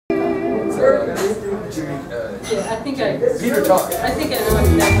Yeah, I think I. Peter talked. I think I know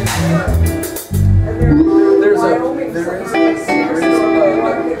exactly. There is an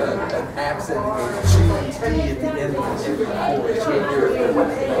accent G at the end of the chorus.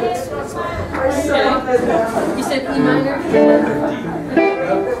 Okay. You said E minor?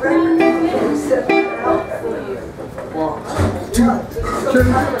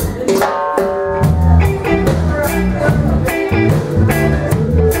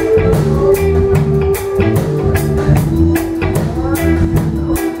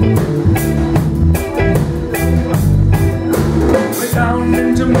 Down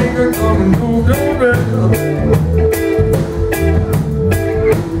in Jamaica, come and move over.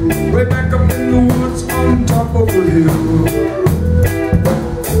 Way back up in the woods on top of a hill.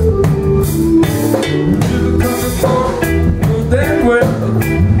 You're coming for good that well.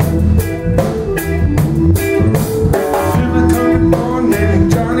 You're coming for named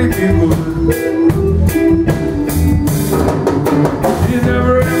Johnny B. Goode. You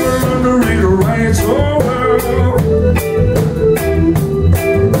never ever learned to read or write so well.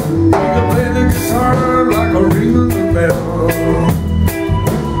 Like a ring of the bell.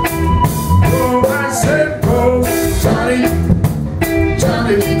 Oh, I said, go, Johnny,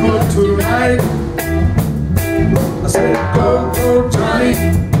 Johnny, be good tonight. I said, go, Johnny,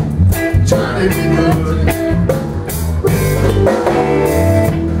 Johnny, be good.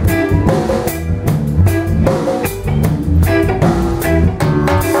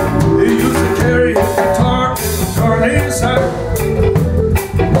 He used to carry his guitar in the car inside.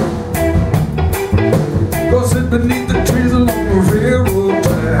 Beneath the trees along the railroad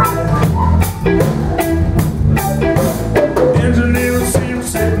track. Engineer see him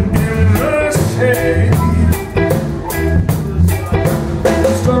sitting in the shade,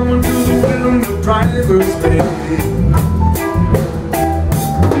 strumming to the rhythm of driver's bass.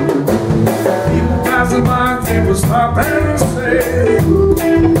 People passing by, they would stop and say,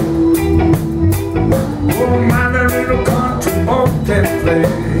 oh man, that little country boy can play.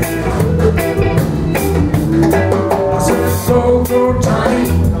 Go, Johnny,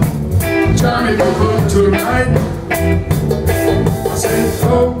 Johnny, be good tonight. I said,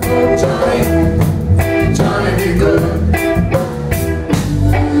 go, Johnny, Johnny, be good.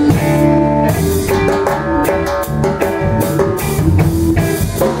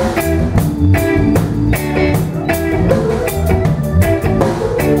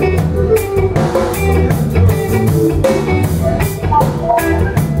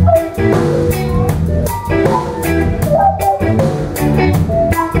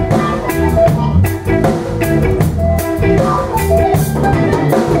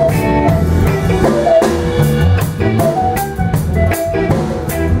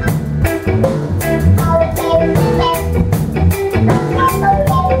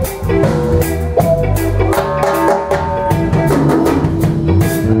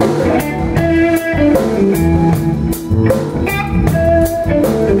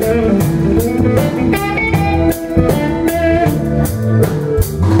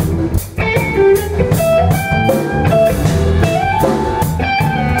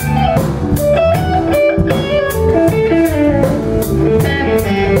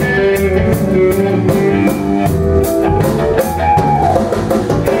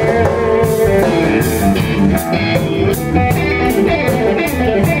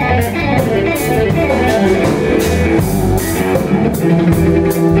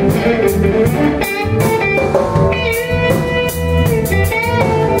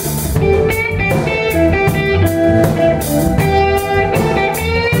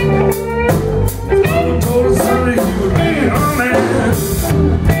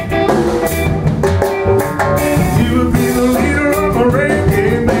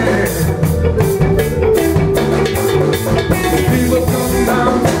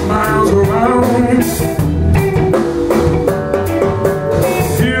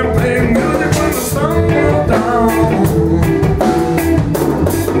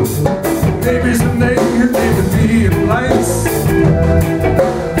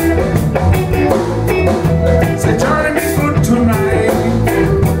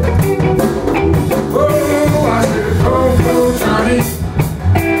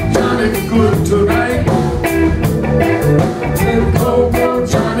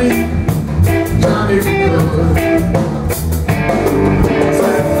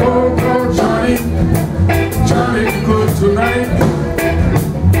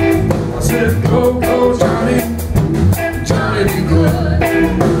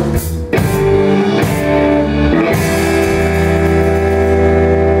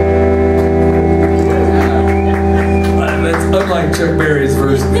 Chuck Berry's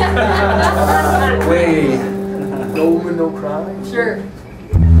version. Way. No woman, no cry. Sure.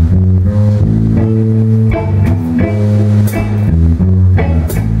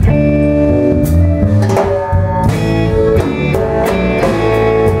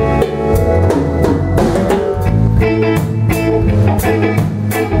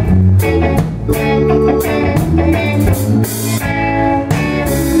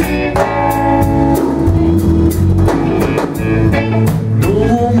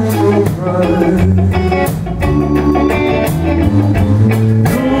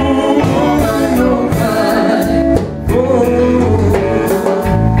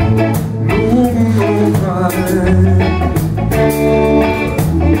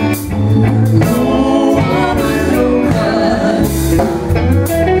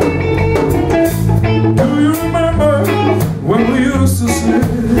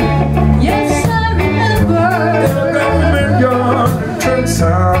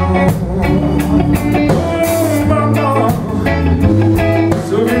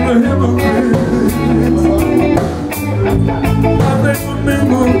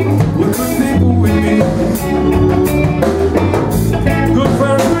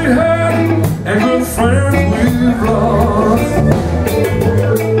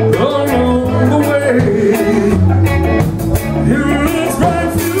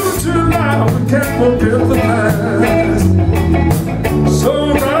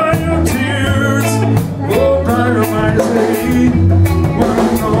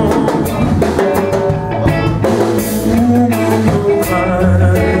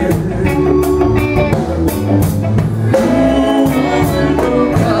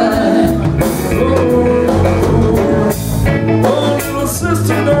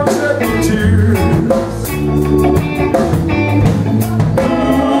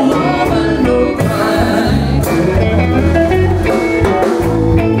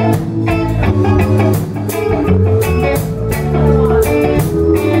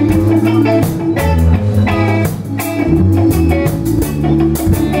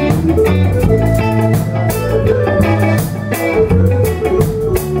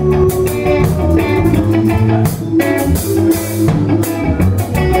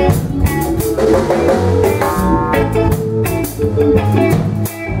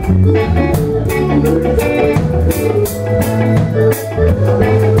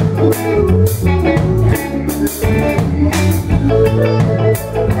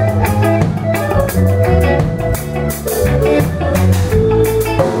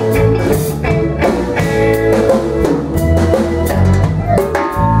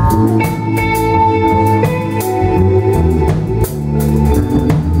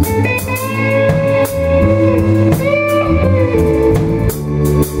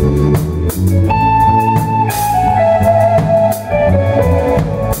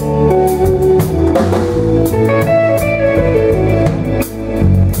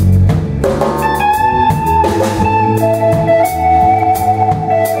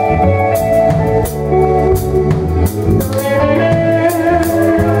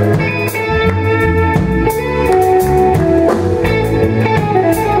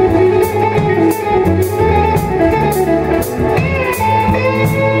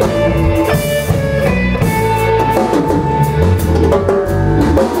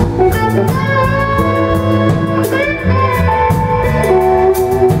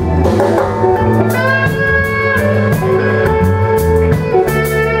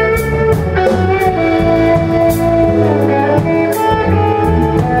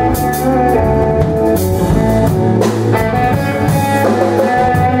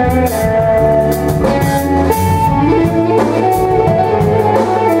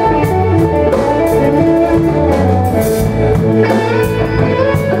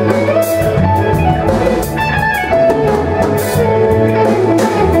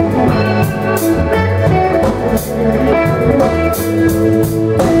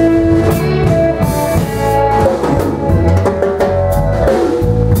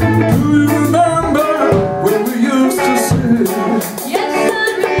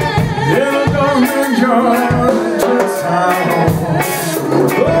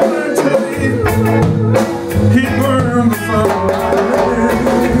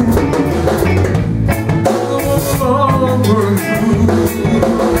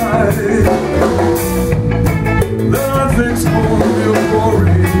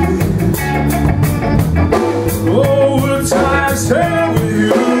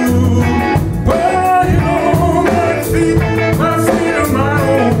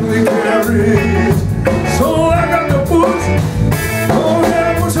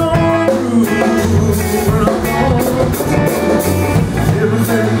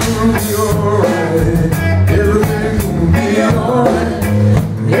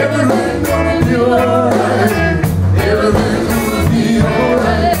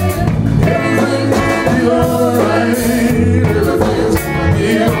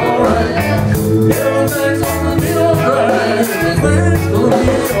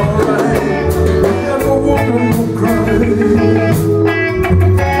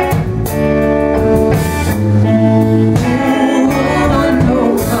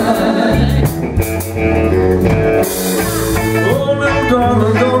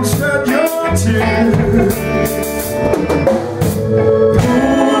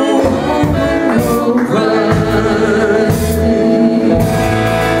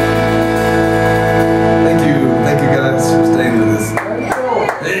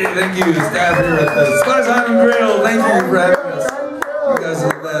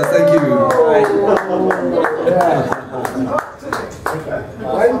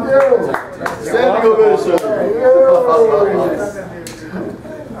 All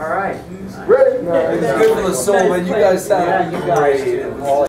right. It's good for the soul, man. You guys sound great.